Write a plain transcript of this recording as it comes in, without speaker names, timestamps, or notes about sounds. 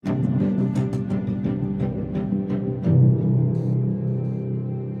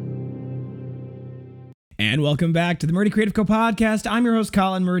And welcome back to the Murdy Creative Co podcast. I'm your host,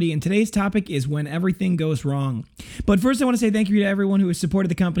 Colin Murdy, and today's topic is when everything goes wrong. But first, I want to say thank you to everyone who has supported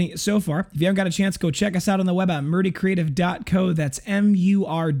the company so far. If you haven't got a chance, go check us out on the web at murdycreative.co. That's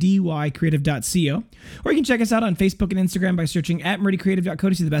M-U-R-D-Y creative.co. Or you can check us out on Facebook and Instagram by searching at murdycreative.co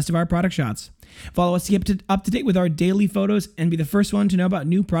to see the best of our product shots. Follow us to get up to date with our daily photos and be the first one to know about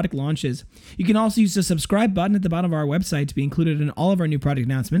new product launches. You can also use the subscribe button at the bottom of our website to be included in all of our new product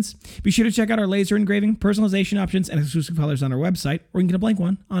announcements. Be sure to check out our laser engraving, personalization options, and exclusive colors on our website, or you can get a blank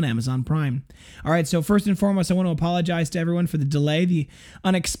one on Amazon Prime. All right, so first and foremost, I want to apologize to everyone for the delay, the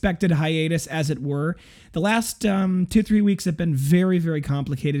unexpected hiatus, as it were. The last 2-3 weeks have been very, very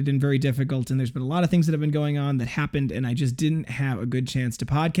complicated and very difficult, and there's been a lot of things that have been going on that happened, and I just didn't have a good chance to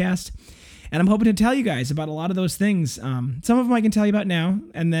podcast. And I'm hoping to tell you guys about a lot of those things. Some of them I can tell you about now,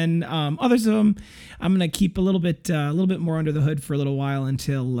 and then others of them I'm going to keep a little bit more under the hood for a little while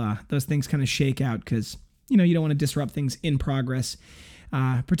until those things kind of shake out, because you don't want to disrupt things in progress,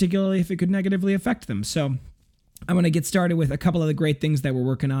 particularly if it could negatively affect them. So I'm going to get started with a couple of the great things that we're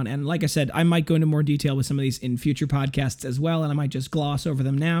working on. And like I said, I might go into more detail with some of these in future podcasts as well, and I might just gloss over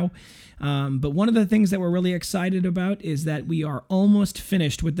them now. But one of the things that we're really excited about is that we are almost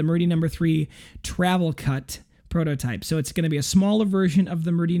finished with the Murdy No. 3 Travel Cut prototype. So it's going to be a smaller version of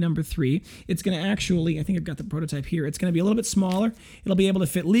the Murdy No. 3. It's going to actually, I think I've got the prototype here. It's going to be a little bit smaller. It'll be able to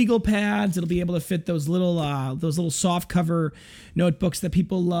fit legal pads. It'll be able to fit those little soft cover notebooks that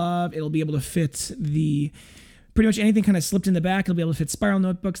people love. It'll be able to fit pretty much anything kind of slipped in the back. It'll be able to fit spiral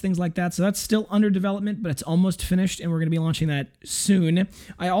notebooks, things like that. So that's still under development, but it's almost finished, and we're going to be launching that soon.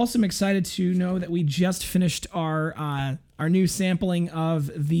 I also am excited to know that we just finished our new sampling of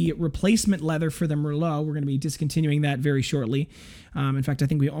the replacement leather for the Merlot. We're going to be discontinuing that very shortly. In fact, I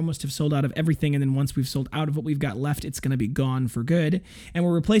think we almost have sold out of everything, and then once we've sold out of what we've got left, it's going to be gone for good. And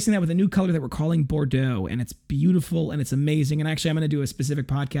we're replacing that with a new color that we're calling Bordeaux, and it's beautiful and it's amazing. And actually, I'm going to do a specific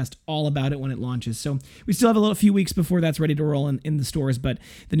podcast all about it when it launches. So we still have a few weeks before that's ready to roll in the stores, but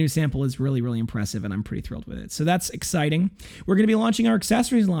the new sample is really, really impressive, and I'm pretty thrilled with it. So that's exciting. We're going to be launching our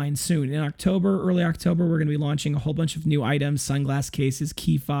accessories line soon. In October, early October, we're going to be launching a whole bunch of new items, sunglass cases,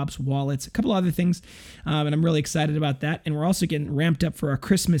 key fobs, wallets, a couple other things, and I'm really excited about that. And we're also getting ramped up for our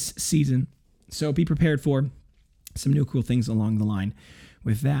Christmas season, so be prepared for some new cool things along the line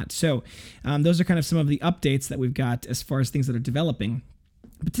with that. So those are kind of some of the updates that we've got as far as things that are developing.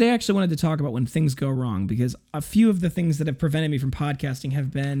 But today I actually wanted to talk about when things go wrong, because a few of the things that have prevented me from podcasting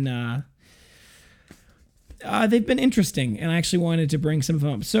have been they've been interesting, and I actually wanted to bring some of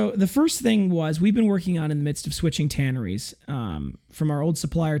them up. So the first thing was, we've been working on, in the midst of switching tanneries from our old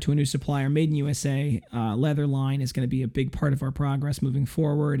supplier to a new supplier. Made in USA leather line is going to be a big part of our progress moving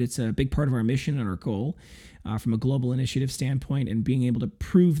forward. It's a big part of our mission and our goal from a global initiative standpoint, and being able to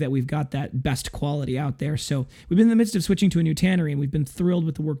prove that we've got that best quality out there. So we've been in the midst of switching to a new tannery, and we've been thrilled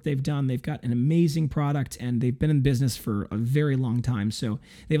with the work they've done. They've got an amazing product, and they've been in business for a very long time. So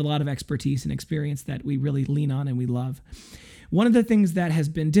they have a lot of expertise and experience that we really lean on and we love. One of the things that has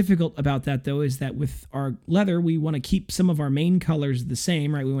been difficult about that, though, is that with our leather, we want to keep some of our main colors the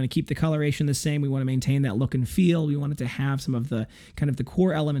same, right? We want to keep the coloration the same. We want to maintain that look and feel. We want it to have some of the kind of the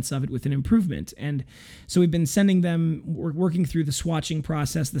core elements of it with an improvement. And so we've been sending them, working through the swatching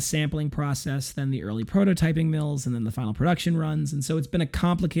process, the sampling process, then the early prototyping mills, and then the final production runs. And so it's been a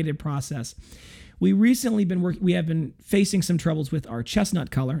complicated process. We recently we have been facing some troubles with our chestnut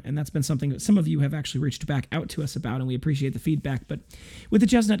color, and that's been something that some of you have actually reached back out to us about, and we appreciate the feedback. But with the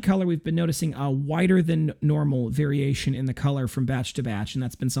chestnut color, we've been noticing a wider than normal variation in the color from batch to batch, and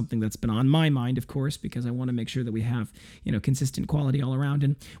that's been something that's been on my mind, of course, because I want to make sure that we have, consistent quality all around.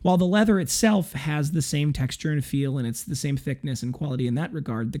 And while the leather itself has the same texture and feel, and it's the same thickness and quality in that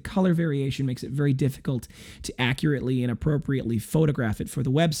regard, the color variation makes it very difficult to accurately and appropriately photograph it for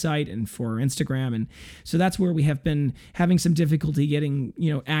the website and for Instagram. And so that's where we have been having some difficulty getting,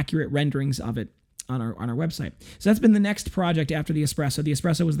 accurate renderings of it on our website. So that's been the next project after the Espresso. The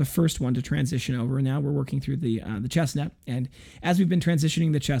Espresso was the first one to transition over, and now we're working through the chestnut. And as we've been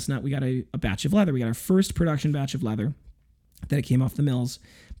transitioning the chestnut, we got a batch of leather. We got our first production batch of leather that it came off the mills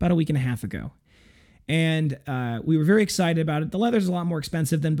about a week and a half ago. And we were very excited about it. The leather's a lot more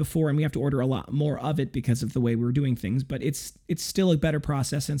expensive than before, and we have to order a lot more of it because of the way we were doing things. But it's still a better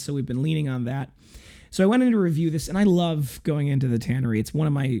process, and so we've been leaning on that. So I went in to review this, and I love going into the tannery. It's one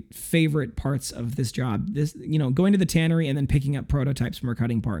of my favorite parts of this job. Going to the tannery and then picking up prototypes from our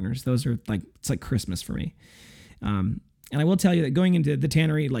cutting partners. Those are it's like Christmas for me. And I will tell you that going into the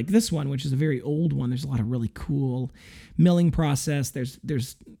tannery like this one, which is a very old one, there's a lot of really cool milling process. There's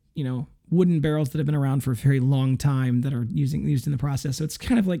wooden barrels that have been around for a very long time that are used in the process. So it's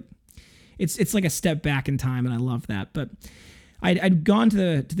kind of like, it's like a step back in time, and I love that. But I'd gone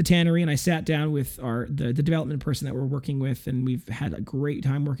to the tannery, and I sat down with the development person that we're working with, and we've had a great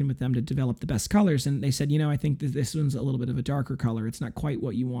time working with them to develop the best colors. And they said, I think that this one's a little bit of a darker color. It's not quite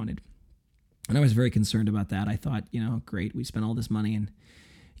what you wanted. And I was very concerned about that. I thought, great, we spent all this money, and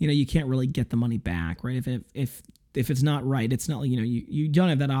you can't really get the money back, right? If it's not right, it's not like, you don't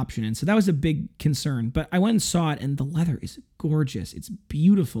have that option. And so that was a big concern. But I went and saw it, and the leather is gorgeous. It's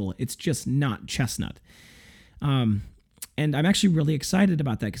beautiful. It's just not chestnut. And I'm actually really excited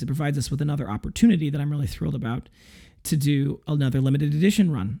about that because it provides us with another opportunity that I'm really thrilled about to do another limited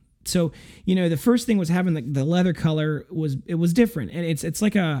edition run. So, the first thing was having the leather color was different. And it's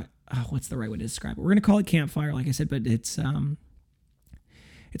like what's the right way to describe it? We're going to call it campfire, like I said, but it's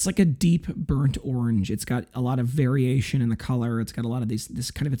like a deep burnt orange. It's got a lot of variation in the color. It's got a lot of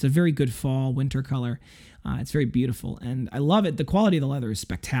it's a very good fall, winter color. It's very beautiful, and I love it. The quality of the leather is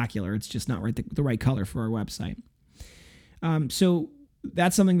spectacular. It's just not the right color for our website. So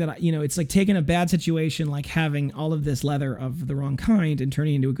that's something that, it's like taking a bad situation, like having all of this leather of the wrong kind, and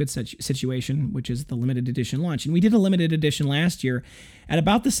turning it into a good situation, which is the limited edition launch. And we did a limited edition last year at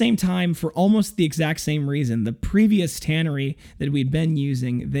about the same time for almost the exact same reason. The previous tannery that we'd been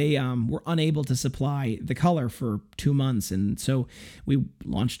using, they were unable to supply the color for 2 months. And so we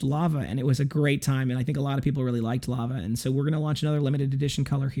launched Lava, and it was a great time. And I think a lot of people really liked Lava. And so we're going to launch another limited edition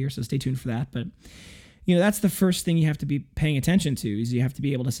color here. So stay tuned for that. But that's the first thing you have to be paying attention to, is you have to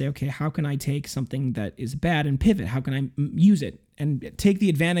be able to say, okay, how can I take something that is bad and pivot? How can I use it and take the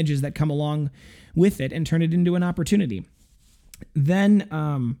advantages that come along with it and turn it into an opportunity?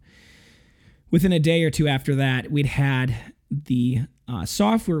 Then within a day or two after that, we'd had the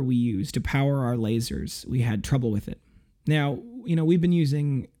software we use to power our lasers. We had trouble with it. Now, we've been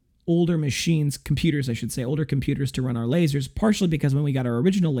using older computers to run our lasers, partially because when we got our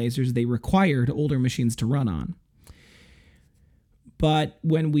original lasers, they required older machines to run on. But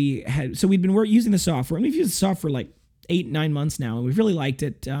when we'd been using the software, and we've used the software like 8-9 months now, and we've really liked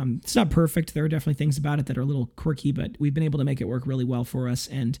it. It's not perfect. There are definitely things about it that are a little quirky, but we've been able to make it work really well for us,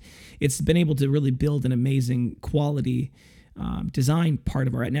 and it's been able to really build an amazing quality design part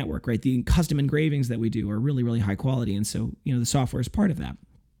of our network, right? The custom engravings that we do are really, really high quality, and so, the software is part of that.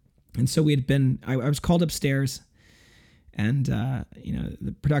 And so I was called upstairs, and,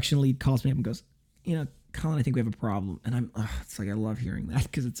 the production lead calls me up and goes, Colin, I think we have a problem. And it's like, I love hearing that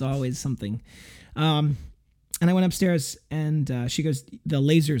because it's always something. And I went upstairs, and she goes, the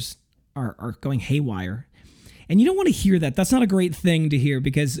lasers are going haywire. And you don't want to hear that. That's not a great thing to hear,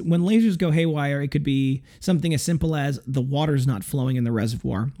 because when lasers go haywire, it could be something as simple as the water's not flowing in the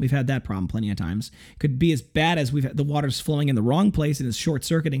reservoir. We've had that problem plenty of times. It could be as bad as the water's flowing in the wrong place and is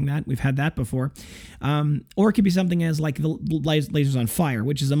short-circuiting that. We've had that before. Or it could be something as like the laser's on fire,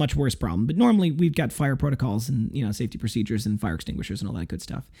 which is a much worse problem. But normally we've got fire protocols and safety procedures and fire extinguishers and all that good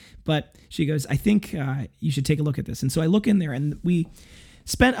stuff. But she goes, I think you should take a look at this. And so I look in there, and we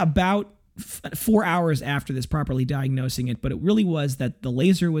spent about 4 hours after this properly diagnosing it, but it really was that the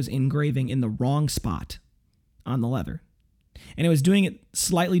laser was engraving in the wrong spot on the leather. And it was doing it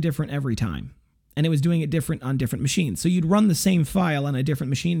slightly different every time. And it was doing it different on different machines. So you'd run the same file on a different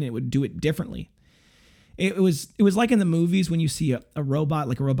machine, and it would do it differently. It was like in the movies when you see a robot,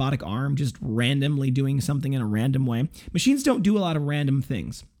 like a robotic arm, just randomly doing something in a random way. Machines don't do a lot of random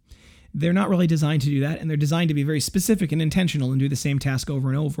things. They're not really designed to do that, and they're designed to be very specific and intentional and do the same task over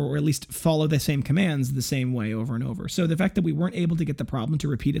and over, or at least follow the same commands the same way over and over. So the fact that we weren't able to get the problem to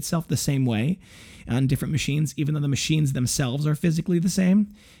repeat itself the same way on different machines, even though the machines themselves are physically the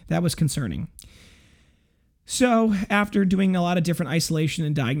same, that was concerning. So after doing a lot of different isolation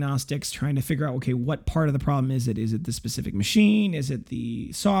and diagnostics, trying to figure out, okay, what part of the problem is it? Is it the specific machine? Is it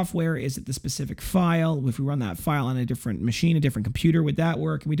the software? Is it the specific file? If we run that file on a different machine, a different computer, would that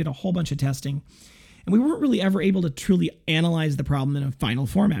work? And we did a whole bunch of testing. And we weren't really ever able to truly analyze the problem in a final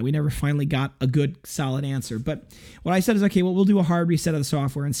format. We never finally got a good, solid answer. But what I said is, okay, well, we'll do a hard reset of the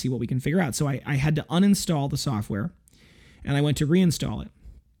software and see what we can figure out. So I had to uninstall the software, and I went to reinstall it.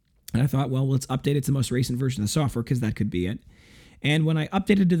 And I thought, well, let's update it to the most recent version of the software, because that could be it. And when I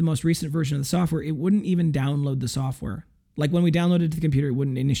updated to the most recent version of the software, it wouldn't even download the software. Like when we downloaded it to the computer, it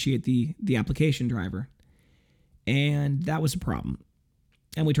wouldn't initiate the application driver. And that was a problem.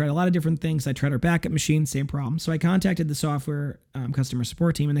 And we tried a lot of different things. I tried our backup machine, same problem. So I contacted the software customer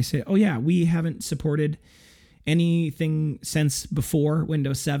support team, and they said, oh yeah, we haven't supported anything since before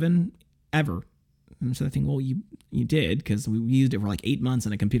Windows 7 ever. And so I think, well, you did, because we used it for like 8 months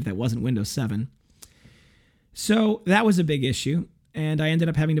on a computer that wasn't Windows 7. So that was a big issue. And I ended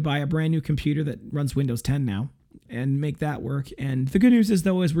up having to buy a brand new computer that runs Windows 10 now. and make that work. And the good news is,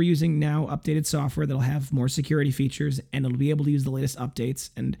 though, is we're using now updated software that'll have more security features, and it'll be able to use the latest updates.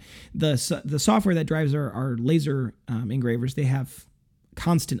 And the software that drives our laser engravers, they have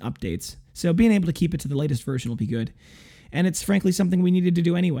constant updates. So being able to keep it to the latest version will be good. And it's frankly something we needed to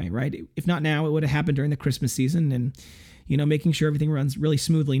do anyway, right? If not now, it would have happened during the Christmas season. And, making sure everything runs really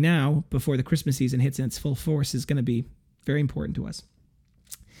smoothly now before the Christmas season hits in its full force is going to be very important to us.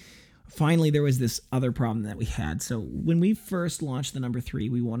 Finally, there was this other problem that we had. So when we first launched the number 3,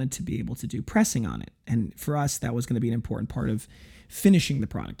 we wanted to be able to do pressing on it. And for us, that was going to be an important part of finishing the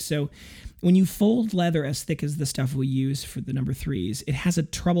product. So when you fold leather as thick as the stuff we use for the number 3s, it has a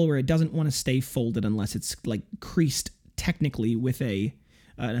trouble where it doesn't want to stay folded unless it's like creased technically with a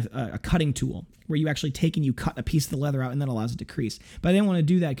cutting tool, where you actually take and you cut a piece of the leather out and that allows it to crease. But I didn't want to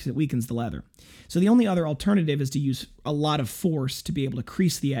do that because it weakens the leather. So the only other alternative is to use a lot of force to be able to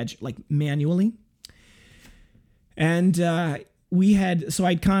crease the edge, like manually. And so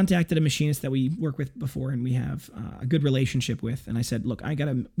I'd contacted a machinist that we work with before and we have a good relationship with. And I said, look, we got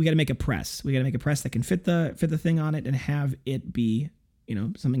to make a press. We got to make a press that can fit the thing on it and have it be,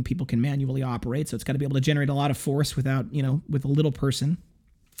 something people can manually operate. So it's got to be able to generate a lot of force without, with a little person.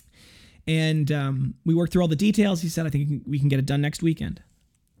 And we worked through all the details. He said, I think we can get it done next weekend.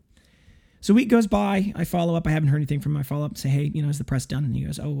 So a week goes by. I follow up. I haven't heard anything from him. I follow up and say, hey, is the press done? And he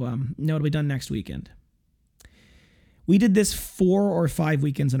goes, no, it'll be done next weekend. We did this 4 or 5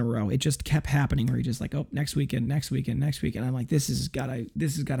 weekends in a row. It just kept happening where he just like, next weekend, next weekend, next weekend. I'm like, this has got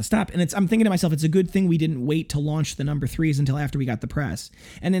to stop. And I'm thinking to myself, it's a good thing we didn't wait to launch the number 3s until after we got the press.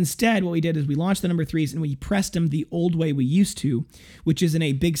 And instead, what we did is we launched the number 3s and we pressed them the old way we used to, which is in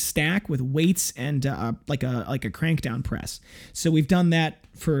a big stack with weights and like a crank down press. So we've done that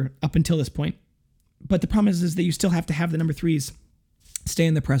for up until this point. But the problem is that you still have to have the number 3s stay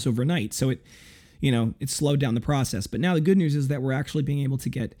in the press overnight. So it slowed down the process. But now the good news is that we're actually being able to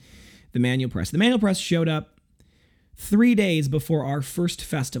get the manual press. The manual press showed up 3 days before our first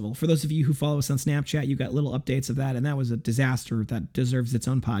festival. For those of you who follow us on Snapchat, you got little updates of that, and that was a disaster that deserves its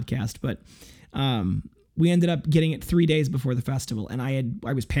own podcast. But we ended up getting it 3 days before the festival, and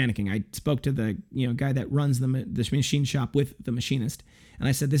I was panicking. I spoke to the guy that runs the machine shop with the machinist, and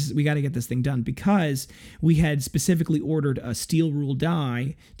I said, we got to get this thing done, because we had specifically ordered a steel rule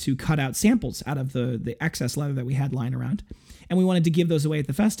die to cut out samples out of the excess leather that we had lying around. And we wanted to give those away at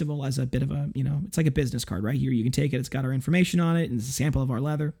the festival as a bit of a, it's like a business card, right? Here you can take it. It's got our information on it, and it's a sample of our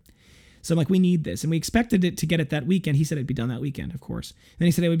leather. So I'm like, we need this. And we expected it to get it that weekend. He said it'd be done that weekend, of course. Then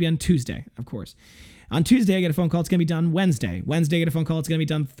he said it would be on Tuesday, of course. On Tuesday, I get a phone call. It's going to be done Wednesday. Wednesday, I get a phone call. It's going to be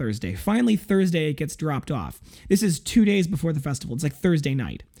done Thursday. Finally, Thursday, it gets dropped off. This is 2 days before the festival. It's like Thursday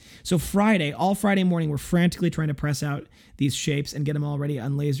night. So all Friday morning, we're frantically trying to press out these shapes and get them all ready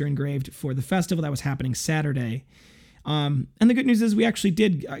on laser engraved for the festival that was happening Saturday. And the good news is we actually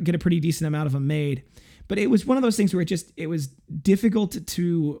did get a pretty decent amount of them made. But it was one of those things where it was difficult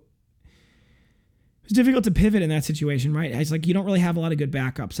to pivot in that situation, right? It's like you don't really have a lot of good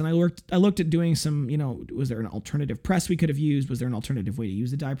backups. And I looked at doing some, was there an alternative press we could have used? Was there an alternative way to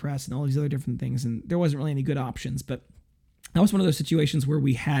use the die press and all these other different things? And there wasn't really any good options. But that was one of those situations where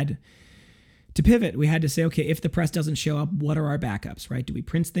we had to pivot. We had to say, okay, if the press doesn't show up, what are our backups, right? Do we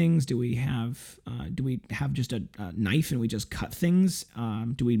print things? Do we have just a knife and we just cut things?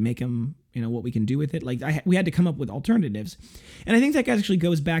 Do we make them, what we can do with it? We had to come up with alternatives. And I think that actually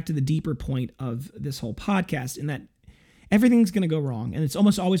goes back to the deeper point of this whole podcast, in that everything's going to go wrong, and it's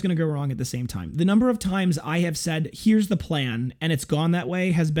almost always going to go wrong at the same time. The number of times I have said, here's the plan, and it's gone that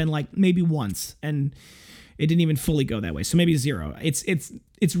way has been like maybe once, and it didn't even fully go that way. So maybe 0.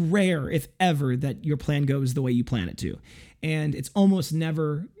 It's rare, if ever, that your plan goes the way you plan it to. And it's almost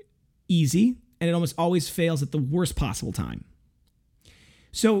never easy, and it almost always fails at the worst possible time.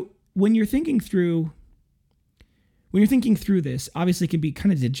 So when you're thinking through this, obviously it can be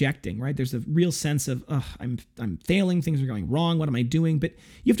kind of dejecting, right? There's a real sense of, I'm failing, things are going wrong, what am I doing? But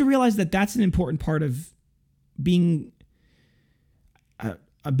you have to realize that that's an important part of being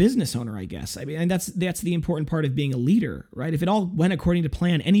a business owner, I guess. I mean, and that's the important part of being a leader, right? If it all went according to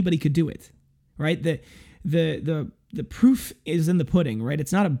plan, anybody could do it, right? The proof is in the pudding, right?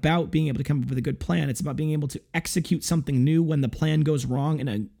 It's not about being able to come up with a good plan. It's about being able to execute something new when the plan goes wrong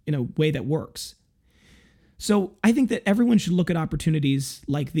in a way that works. So I think that everyone should look at opportunities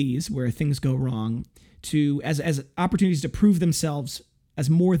like these where things go wrong as opportunities to prove themselves as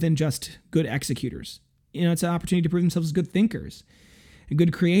more than just good executors. It's an opportunity to prove themselves as good thinkers.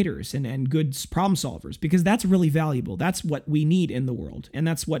 good creators and good problem solvers, because that's really valuable. That's what we need in the world. And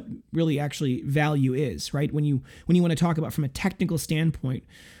that's what really actually value is, right? When you want to talk about from a technical standpoint,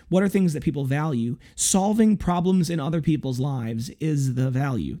 what are things that people value? Solving problems in other people's lives is the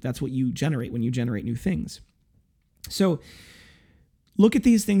value. That's what you generate when you generate new things. So look at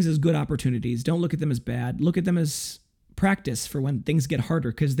these things as good opportunities. Don't look at them as bad. Look at them as practice for when things get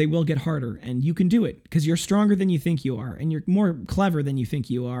harder, because they will get harder, and you can do it because you're stronger than you think you are, and you're more clever than you think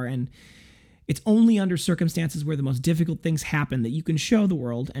you are. And it's only under circumstances where the most difficult things happen that you can show the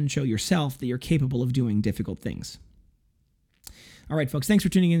world and show yourself that you're capable of doing difficult things. All right, folks, thanks for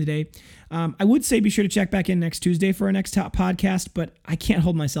tuning in today. I would say be sure to check back in next Tuesday for our next top podcast, but I can't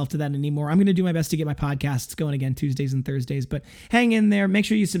hold myself to that anymore. I'm going to do my best to get my podcasts going again Tuesdays and Thursdays, but hang in there. Make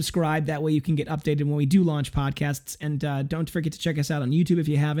sure you subscribe. That way you can get updated when we do launch podcasts. And don't forget to check us out on YouTube if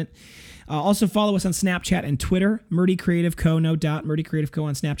you haven't. Also follow us on Snapchat and Twitter, Murdy Creative Co., no doubt, Murdy Creative Co.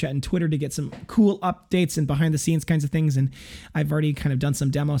 on Snapchat and Twitter to get some cool updates and behind the scenes kinds of things. And I've already kind of done some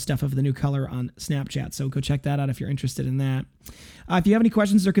demo stuff of the new color on Snapchat, so go check that out if you're interested in that. If you have any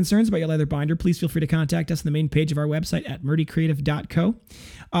questions or concerns about your leather binder, please feel free to contact us on the main page of our website at murdycreative.co.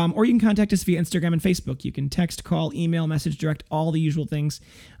 Or you can contact us via Instagram and Facebook. You can text, call, email, message, direct, all the usual things.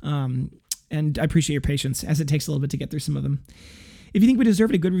 And I appreciate your patience, as it takes a little bit to get through some of them. If you think we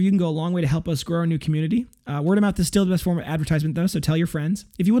deserve it, a good review can go a long way to help us grow our new community. Word of mouth is still the best form of advertisement, though, so tell your friends.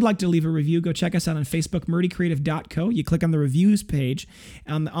 If you would like to leave a review, go check us out on Facebook, murdycreative.co. You click on the reviews page,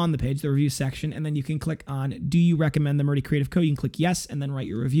 on the page, the review section, and then you can click on, do you recommend the Murdy Creative Co.? You can click yes, and then write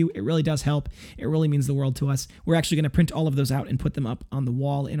your review. It really does help. It really means the world to us. We're actually going to print all of those out and put them up on the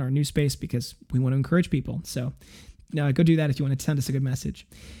wall in our new space because we want to encourage people. So go do that if you want to send us a good message.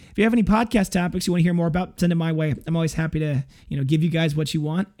 If you have any podcast topics you want to hear more about, send them my way. I'm always happy to, give you guys what you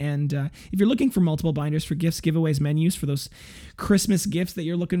want. And if you're looking for multiple binders for gifts, giveaways, menus for those Christmas gifts that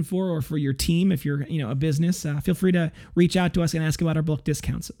you're looking for, or for your team, if you're, a business, feel free to reach out to us and ask about our bulk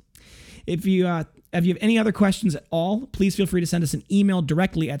discounts. If you have any other questions at all, please feel free to send us an email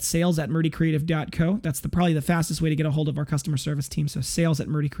directly at sales@murdycreative.co. That's probably the fastest way to get a hold of our customer service team. So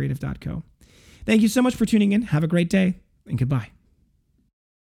sales@murdycreative.co. Thank you so much for tuning in. Have a great day, and goodbye.